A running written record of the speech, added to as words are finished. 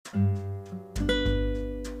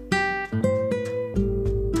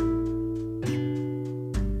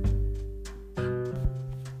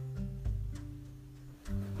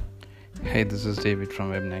Hey, this is David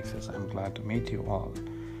from WebNexus. I'm glad to meet you all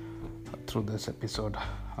through this episode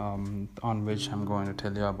on which I'm going to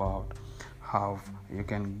tell you about how you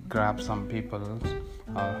can grab some people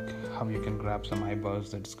or how you can grab some eyeballs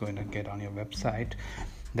that's going to get on your website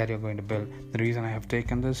that you're going to build. The reason I have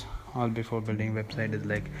taken this all before building a website is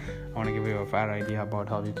I want to give you a fair idea about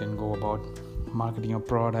how you can go about marketing your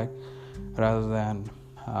product rather than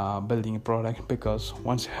building a product, because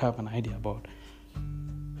once you have an idea about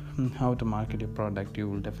how to market your product, you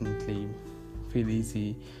will definitely feel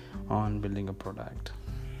easy on building a product.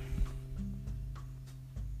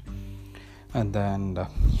 And then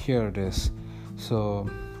here it is. So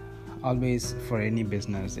always for any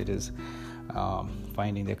business, it is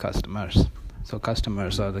finding the customers. So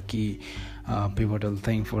customers are the key pivotal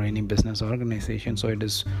thing for any business organization. So it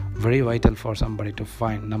is very vital for somebody to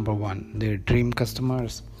find, number one, their dream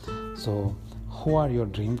customers. So who are your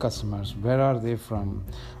dream customers? Where are they from?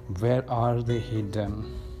 Where are they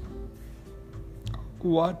hidden?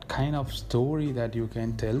 What kind of story that you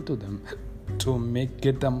can tell to them to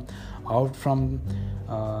get them out from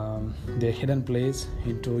their hidden place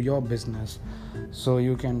into your business, so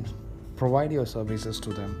you can provide your services to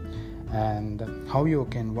them, and how you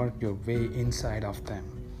can work your way inside of them.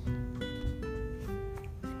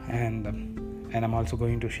 And I'm also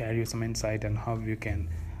going to share you some insight on how you can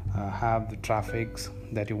have the traffics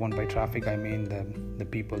that you want. By traffic, I mean the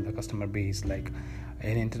people, the customer base. Like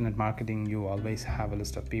in internet marketing, you always have a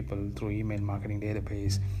list of people through email marketing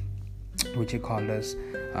database, which you call as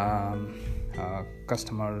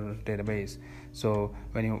customer database. So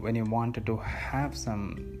when you wanted to have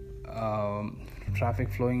some traffic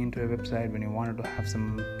flowing into a website, when you wanted to have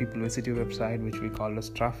some people visit your website, which we call as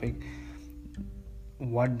traffic,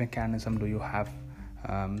 what mechanism do you have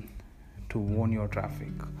to own your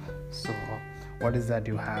traffic? So what is that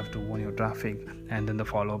you have to own your traffic? And then the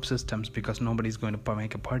follow-up systems, because nobody's going to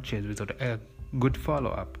make a purchase without a good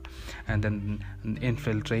follow-up. And then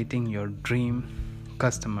infiltrating your dream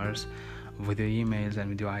customers with your emails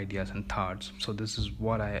and with your ideas and thoughts. So this is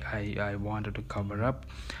what I wanted to cover up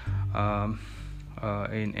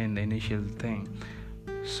in the initial thing.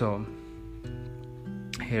 So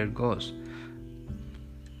here it goes.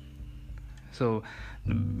 So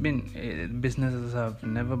businesses have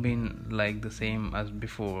never been like the same as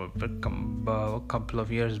before, but a couple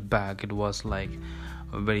of years back it was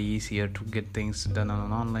very easier to get things done on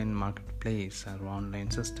an online marketplace or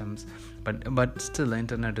online systems, but still the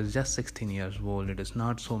internet is just 16 years old. It is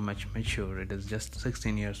not so much mature. It is just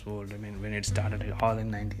 16 years old. I mean, when it started all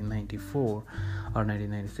in 1994 or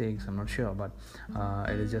 1996, I'm not sure, but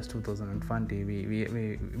it is just 2020. We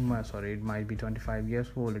sorry, it might be 25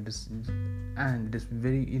 years old. It is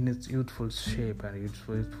very in its youthful shape and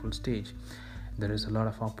youthful stage. There is a lot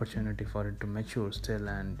of opportunity for it to mature still,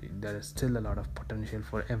 and there is still a lot of potential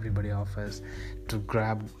for everybody of us to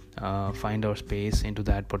find our space into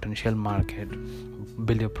that potential market,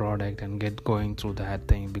 build your product and get going through that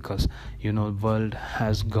thing, because the world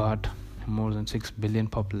has got more than 6 billion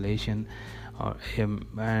population,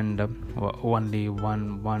 and only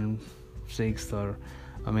 1/6 or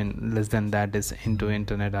less than that is into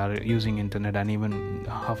internet, are using internet, and even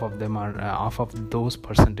half of those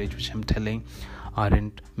percentage which I'm telling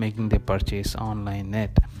aren't making their purchase online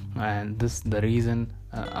yet. And this the reason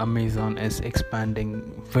Amazon is expanding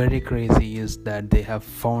very crazy, is that they have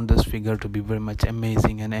found this figure to be very much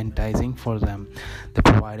amazing and enticing for them. They're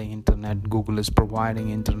providing internet. Google is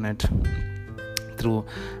providing internet through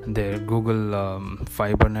their Google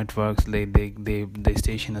fiber networks. They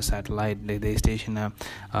station a satellite, they station a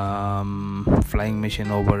flying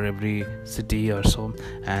machine over every city or so,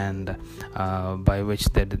 and by which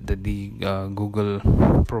the Google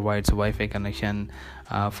provides Wi-Fi connection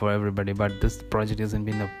for everybody. But this project hasn't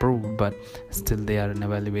been approved, but still they are in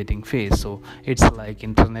evaluating phase. So it's like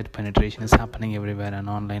internet penetration is happening everywhere, and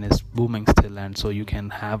online is booming still, and so you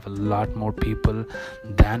can have a lot more people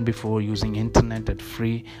than before using internet at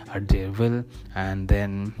free at their will, and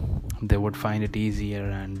then they would find it easier,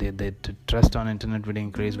 and the trust on internet would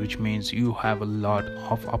increase, which means you have a lot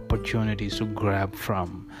of opportunities to grab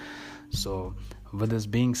from. So with this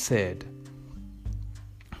being said,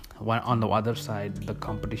 on the other side, the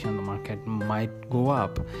competition in the market might go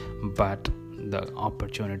up, but the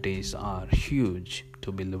opportunities are huge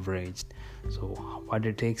to be leveraged. So what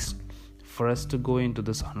it takes for us to go into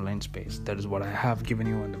this online space, that is what I have given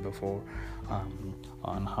you in the before,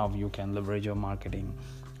 on how you can leverage your marketing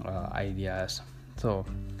ideas. So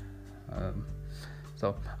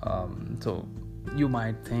you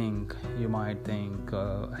might think,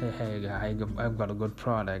 hey, I've got a good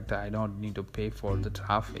product. I don't need to pay for the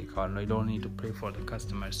traffic, or I don't need to pay for the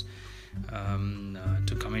customers.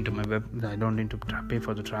 to come into my web. I don't need to pay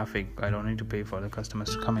for the traffic. I don't need to pay for the customers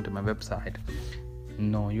to come into my website.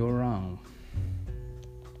 No, you're wrong.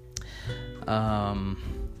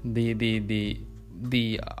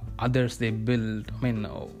 The others they build,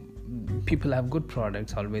 people have good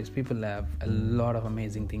products always. People have a lot of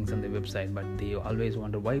amazing things on their website, but they always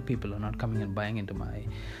wonder why people are not coming and buying into my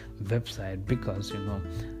website, because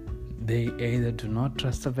they either do not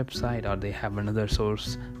trust the website, or they have another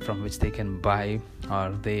source from which they can buy,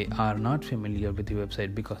 or they are not familiar with the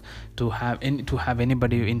website. Because to have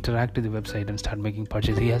anybody interact with the website and start making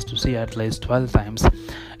purchase, he has to see at least 12 times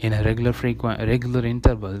in a regular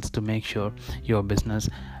intervals to make sure your business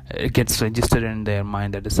gets registered in their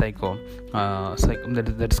mind. That is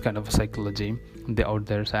that is kind of a psychology out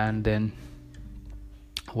there. And then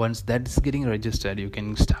once that is getting registered, you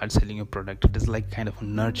can start selling your product. It is like kind of a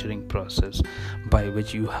nurturing process by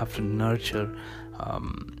which you have to nurture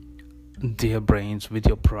their brains with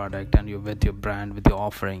your product and with your brand, with your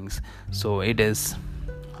offerings. So it is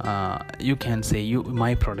you can say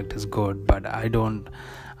my product is good, but I don't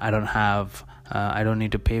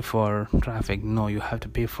need to pay for traffic. No, you have to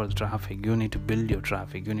pay for the traffic. You need to build your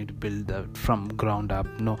traffic. You need to build that from ground up.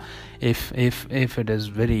 No, if it is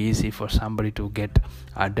very easy for somebody to get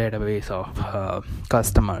a database of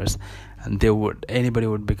customers, and anybody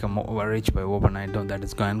would become rich by overnight. No, that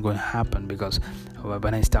is going to happen, because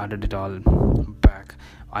when I started it all back,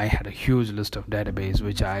 I had a huge list of database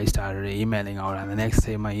which I started emailing out, and the next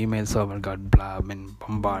day my email server got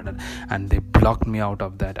bombarded, and they blocked me out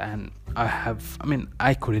of that. And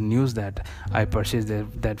I couldn't use that. I purchased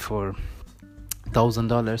that for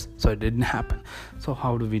 $1,000, so it didn't happen. So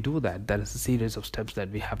how do we do that? There is a series of steps that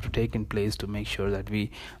we have to take in place to make sure that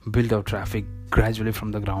we build our traffic gradually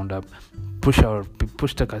from the ground up, push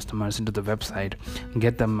the customers into the website,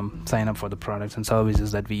 get them sign up for the products and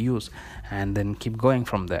services that we use, and then keep going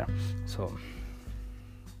from there. So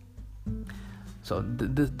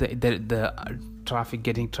the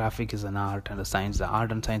getting traffic is an art and a science. The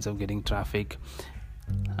art and science of getting traffic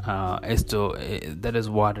that is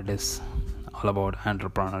what it is all about.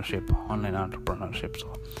 Entrepreneurship, online entrepreneurship.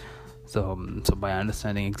 So by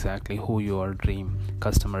understanding exactly who your dream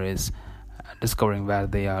customer is, discovering where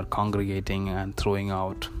they are congregating, and throwing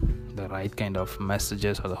out the right kind of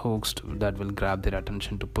messages or the hooks that will grab their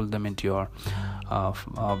attention to pull them into your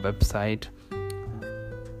website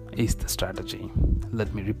is the strategy.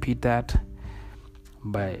 Let me repeat that.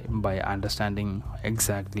 By understanding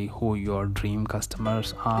exactly who your dream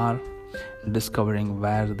customers are, discovering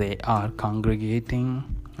where they are congregating,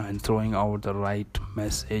 and throwing out the right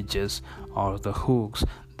messages or the hooks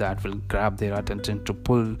that will grab their attention to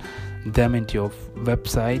pull them into your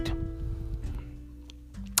website,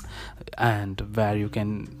 and where you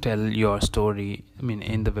can tell your story,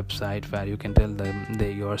 in the website, where you can tell them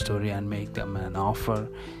your story and make them an offer,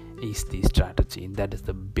 is the strategy. That is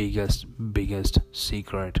the biggest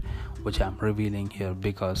secret which I'm revealing here,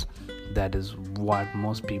 because that is what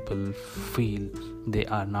most people feel they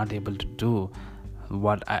are not able to do.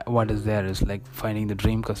 What is there is like finding the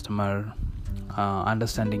dream customer,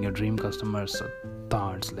 understanding your dream customer's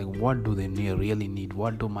thoughts, like what do they really need,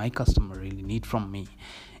 what do my customer really need from me,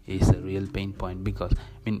 is a real pain point. Because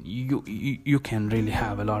you can really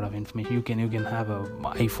have a lot of information. You can have a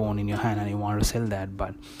iPhone in your hand and you want to sell that,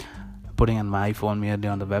 but putting on my iPhone merely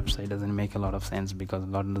on the website doesn't make a lot of sense, because a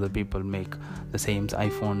lot of other people make the same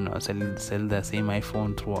iPhone, sell the same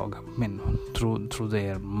iPhone through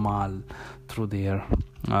their mall, through their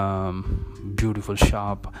beautiful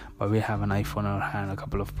shop. But we have an iPhone in our hand, a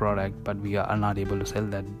couple of products, but we are not able to sell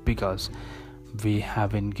that because we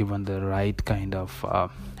haven't given the right kind of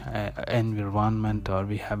environment, or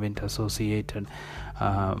we haven't associated,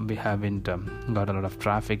 we haven't got a lot of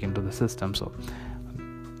traffic into the system.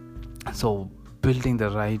 So building the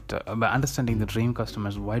right, understanding the dream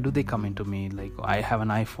customers, why do they come into me? Like, I have an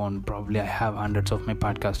iPhone, probably I have hundreds of my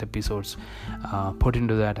podcast episodes put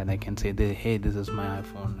into that, and I can say, hey, this is my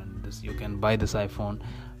iPhone, and you can buy this iPhone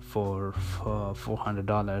for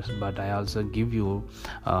 $400, but I also give you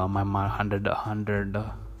my 100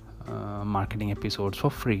 marketing episodes for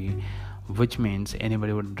free, which means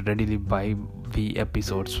anybody would readily buy the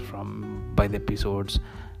episodes,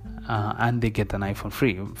 and they get an iPhone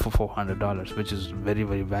free for $400, which is very,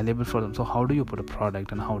 very valuable for them. So how do you put a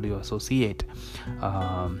product, and how do you associate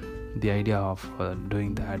the idea of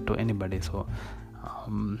doing that to anybody? So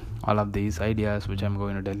all of these ideas, which I'm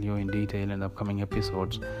going to tell you in detail in the upcoming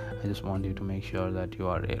episodes, I just want you to make sure that you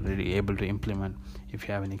are really able to implement. If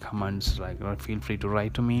you have any comments, feel free to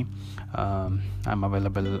write to me. I'm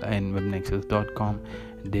available in webnexus.com,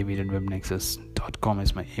 david@webnexus.com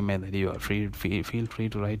is my email ID. You are feel free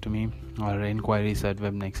to write to me, or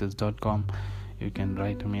inquiries@webnexus.com. You can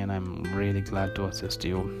write to me, and I'm really glad to assist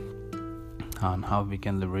you on how we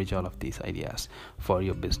can leverage all of these ideas for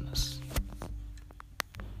your business.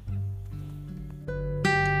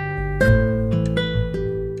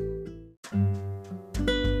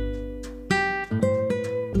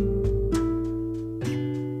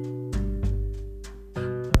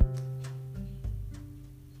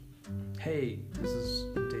 Hey, this is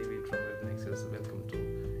David from WebNexus. Welcome to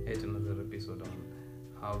yet another episode on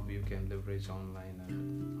how you can leverage online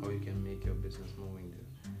and how you can make your business moving there.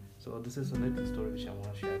 So this is a little story which I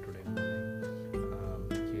want to share today morning.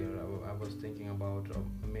 Here I was thinking about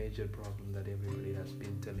a major problem that everybody has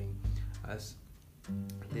been telling us.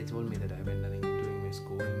 They told me that I've been doing my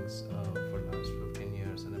schoolings for the last 15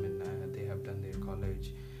 years, and they have done their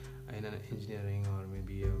college in an engineering or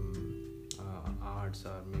maybe arts,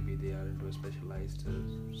 or maybe they are into a specialized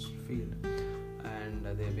field, and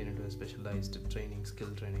they have been into a specialized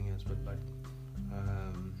skill training as well. But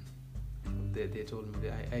they told me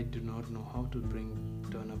that I do not know how to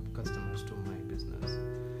turn up customers to my business.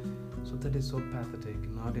 So that is so pathetic.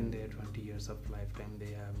 Not in their 20 years of lifetime,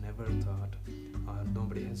 they have never thought,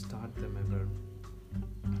 nobody has taught them ever,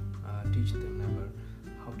 teach them ever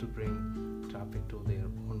how to bring traffic to their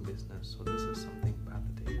own business. So this is something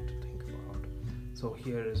pathetic to think about. So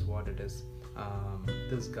here is what it is.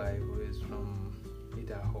 This guy who is from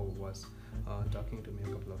Idaho was talking to me a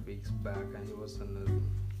couple of weeks back, and he was a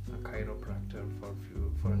chiropractor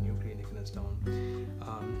for a new clinic in his town.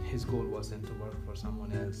 His goal wasn't to work for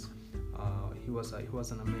someone else. He was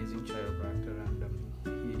an amazing chiropractor, and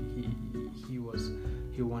he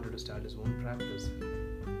wanted to start his own practice.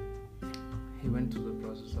 He went through the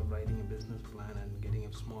process of writing a business plan and getting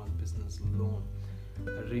a small business loan,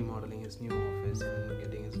 remodeling his new office and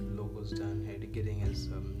getting his logos done, getting his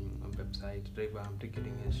website revamped,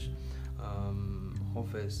 getting his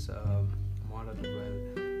office modeled well.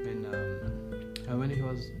 When he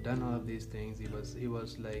was done all of these things, he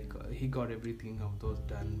was like he got everything of those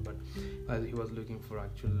done, but as he was looking for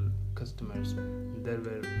actual customers, there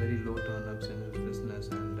were very low turn-ups in his business,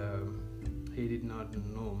 and he did not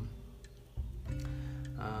know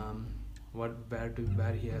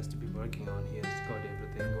where he has to be working on. He has got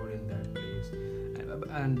everything good in that place,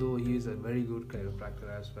 and though he is a very good chiropractor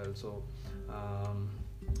as well. So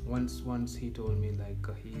once he told me like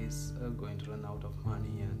he is going to run out of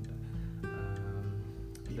money, and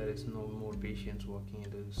there is no more patients walking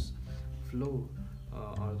into his floor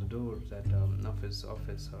or the doors at office or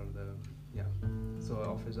the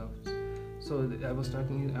office. So I was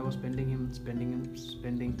spending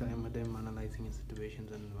time with him, analyzing his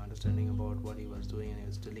situations and understanding about what he was doing, and he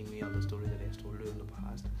was telling me all the stories that I have told you in the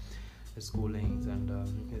past, his schoolings and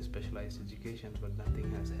his specialized educations, but nothing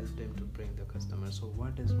has helped him to bring the customers. So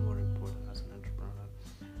what is more important as an entrepreneur?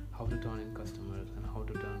 How to turn in customers, and how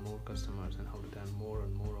to turn more customers, and how to turn more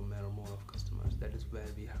and more of customers. That is where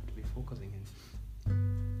we have to be focusing in.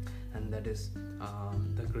 And that is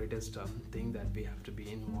the greatest thing that we have to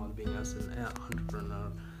be involving as an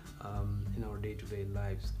entrepreneur in our day-to-day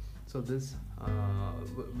lives. So this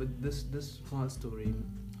with this small story,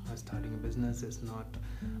 starting a business is not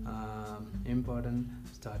important.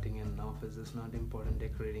 Starting an office is not important.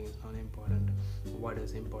 Decorating is not important. What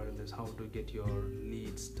is important is how to get your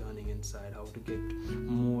leads turning inside, how to get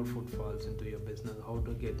more footfalls into your business, how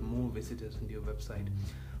to get more visitors into your website,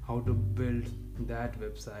 how to build that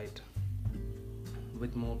website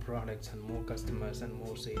with more products and more customers and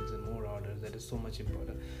more sales and more orders. That is so much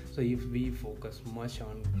important. So if we focus much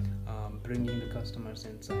on bringing the customers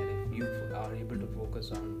inside, if you are able to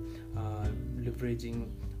focus on leveraging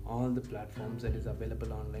all the platforms that is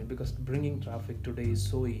available online, because bringing traffic today is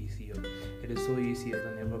so easier. It is so easier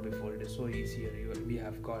than ever before. It is so easier. We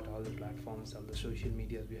have got all the platforms, all the social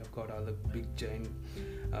medias. We have got all the big giant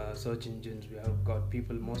search engines. We have got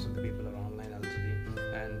people. Most of the people are online already.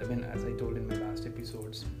 And as I told in my last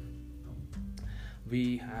episodes,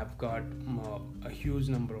 we have got a huge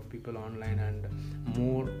number of people online, and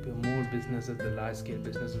more businesses, the large scale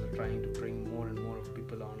businesses are trying to bring more and more of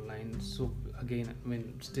people online. So again,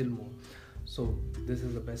 still more. So this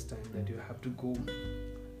is the best time that you have to go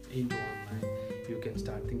into online. You can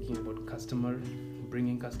start thinking about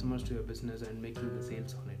bringing customers to your business and making the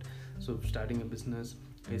sales on it. So starting a business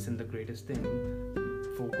isn't the greatest thing.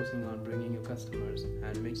 Focusing on bringing your customers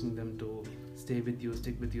and making them to stick with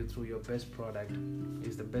you through your best product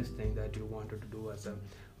is the best thing that you wanted to do as a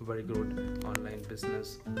very good online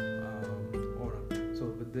business owner. So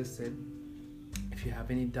with this said, if you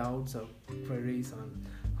have any doubts or queries on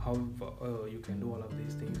how you can do all of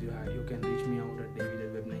these things. You can reach me out at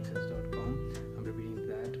david@webnexus.com. I'm repeating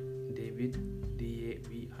that, David,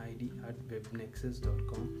 DAVID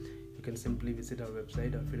 @webnexus.com. You can simply visit our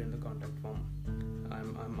website or fill in the contact form.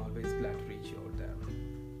 I'm always glad to reach you out there.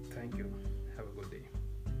 Thank you. Have a good day.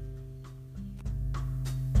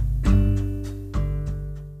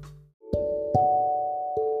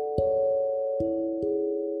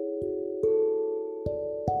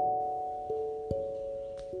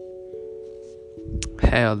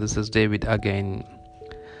 Hey all, this is David again.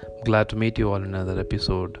 Glad to meet you all in another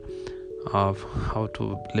episode of how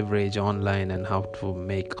to leverage online and how to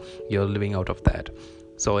make your living out of that.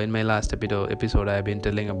 So in my last episode I've been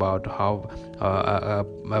telling about how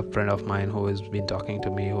a friend of mine who has been talking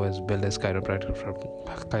to me, who has built his chiropractor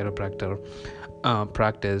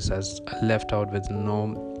practice, has left out with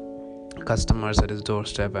no customers at his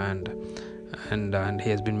doorstep, and he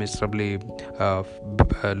has been miserably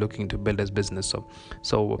looking to build his business.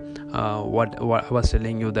 So what I was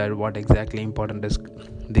telling you, that what exactly important is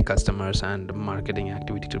the customers and marketing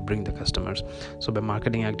activity to bring the customers. So by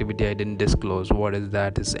marketing activity, I didn't disclose what is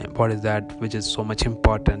that which is so much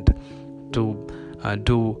important to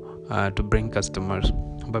do to bring customers.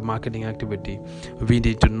 By marketing activity, we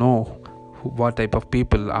need to know what type of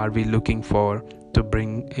people are we looking for to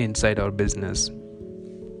bring inside our business.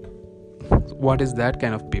 What is that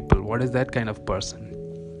kind of people? What is that kind of person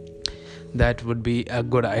that would be a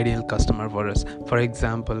good ideal customer for us? For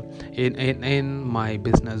example, in my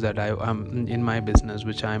business that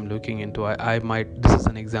which I am looking into, I might, this is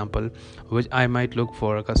an example, which I might look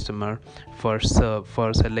for a customer for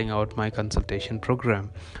selling out my consultation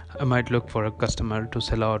program. I might look for a customer to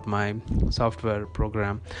sell out my software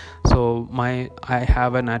program. So I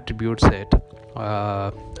have an attribute set.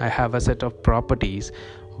 I have a set of properties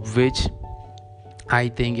which I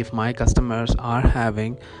think if my customers are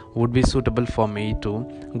having, would be suitable for me to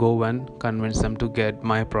go and convince them to get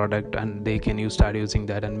my product, and they can start using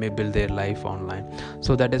that and may build their life online.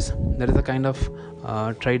 So that is the kind of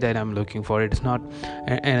trait that I'm looking for. It's not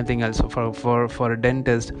anything else. For a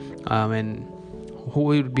dentist, who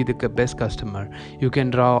will be the best customer? You can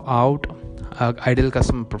draw out ideal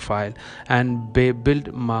customer profile and build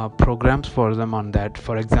programs for them on that.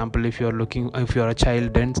 For example, if you're a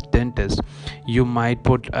child dentist, you might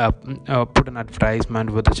put an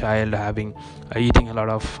advertisement with a child eating a lot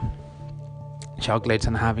of chocolates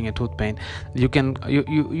and having a tooth pain. You can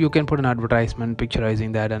put an advertisement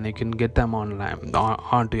picturizing that, and you can get them online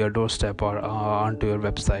onto your doorstep or onto your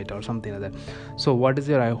website or something like that. So who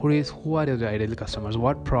are your ideal customers?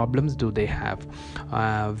 What problems do they have?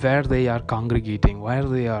 Where they are congregating, where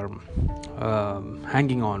they are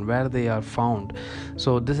hanging on, where they are found.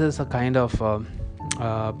 So this is a kind of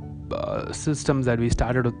systems that we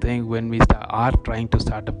started to think when we are trying to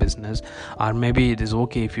start a business. Or maybe it is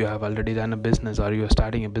okay if you have already done a business, or you are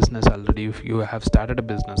starting a business already. If you have started a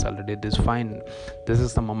business already, this is fine. This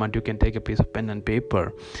is the moment you can take a piece of pen and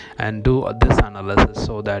paper and do this analysis,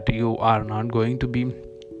 so that you are not going to be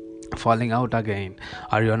falling out again,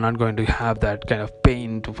 or you're not going to have that kind of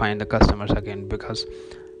pain to find the customers again, because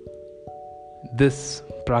this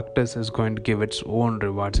practice is going to give its own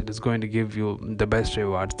rewards. It is going to give you the best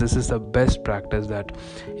rewards. This is the best practice that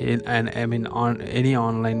on any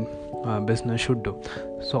online business should do.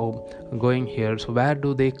 So going here, so where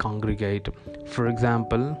do they congregate? For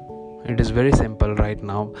example, it is very simple right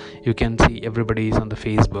now. You can see everybody is on the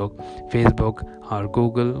Facebook or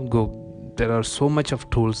Google. There are so much of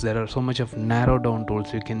tools. There are so much of narrow down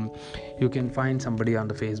tools. You can find somebody on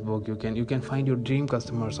the Facebook. You can find your dream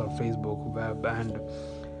customers on Facebook web, and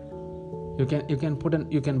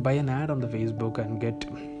you can buy an ad on the Facebook and get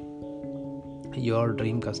your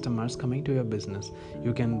dream customers coming to your business.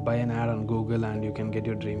 You can buy an ad on Google and you can get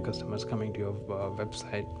your dream customers coming to your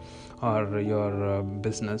website or your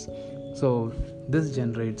business. So this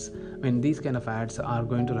generates, these kind of ads are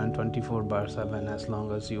going to run 24/7. As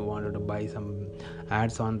long as you wanted to buy some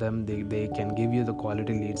ads on them, they can give you the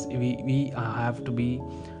quality leads. We have to be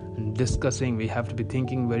discussing, we have to be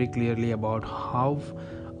thinking very clearly about how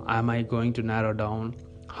am I going to narrow down,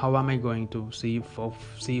 how am I going to see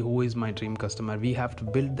who is my dream customer. We have to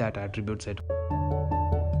build that attribute set.